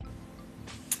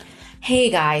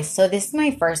Hey guys, so this is my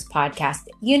first podcast.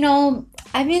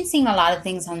 I've been seeing a lot of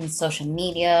things on social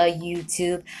media,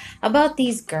 YouTube, about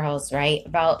these girls, right?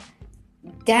 About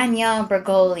Danielle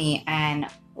Bergoli and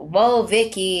Whoa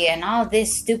Vicky and all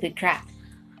this stupid crap.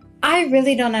 I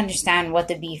really don't understand what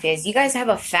the beef is. You guys have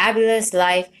a fabulous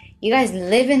life. You guys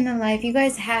live in the life. You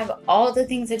guys have all the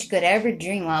things that you could ever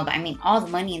dream of. I mean, all the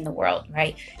money in the world,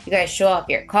 right? You guys show off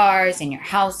your cars and your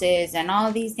houses and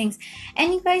all these things.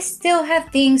 And you guys still have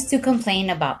things to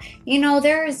complain about.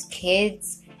 There's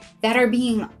kids that are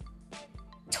being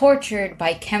tortured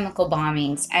by chemical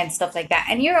bombings and stuff like that.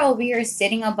 And you're over here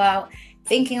sitting about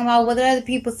thinking about what other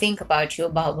people think about you,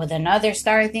 about what another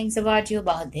star thinks about you,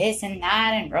 about this and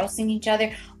that, and roasting each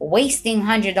other, wasting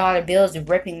 $100 bills,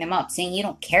 ripping them up, saying you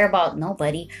don't care about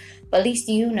nobody. But at least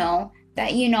you know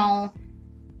that,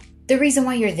 the reason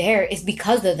why you're there is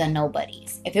because of the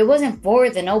nobodies. If it wasn't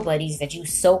for the nobodies that you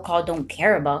so-called don't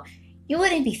care about, you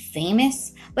wouldn't be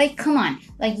famous. Like, come on.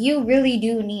 Like, you really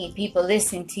do need people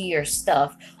listening to your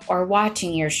stuff or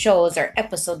watching your shows or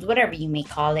episodes, whatever you may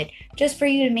call it, just for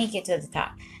you to make it to the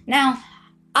top. Now,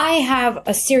 I have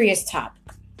a serious topic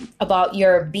about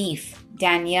your beef,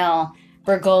 Danielle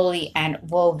Bergoli and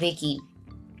Whoa Vicky.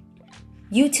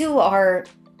 You two are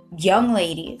young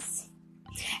ladies.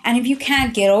 And if you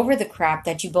can't get over the crap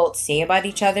that you both say about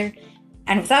each other,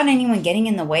 and without anyone getting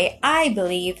in the way, I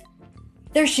believe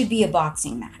there should be a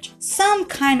boxing match. Some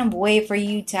kind of way for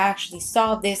you to actually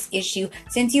solve this issue,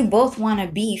 since you both want to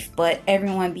beef, but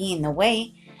everyone be in the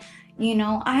way.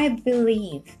 I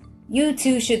believe you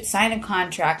two should sign a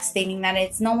contract stating that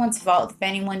it's no one's fault if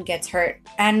anyone gets hurt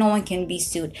and no one can be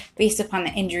sued based upon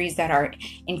the injuries that are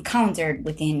encountered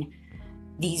within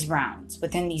these rounds,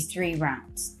 within these 3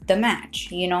 rounds. The match,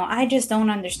 I just don't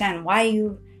understand why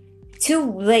you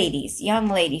two ladies, young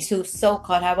ladies who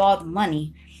so-called have all the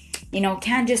money,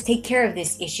 can't just take care of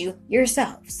this issue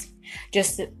yourselves.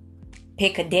 Just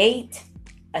pick a date,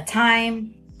 a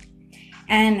time,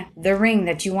 and the ring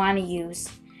that you want to use,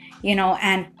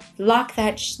 and lock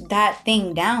that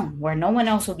thing down where no one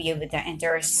else will be able to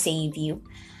enter or save you,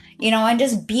 and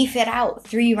just beef it out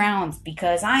 3 rounds,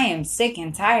 because I am sick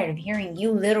and tired of hearing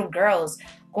you little girls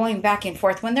going back and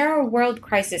forth when there are world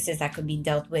crises that could be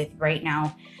dealt with right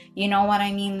now. You know what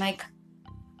I mean? Like,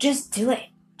 just do it.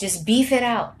 Just beef it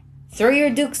out. Throw your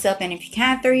dukes up, and if you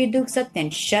can't throw your dukes up, then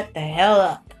shut the hell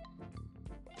up.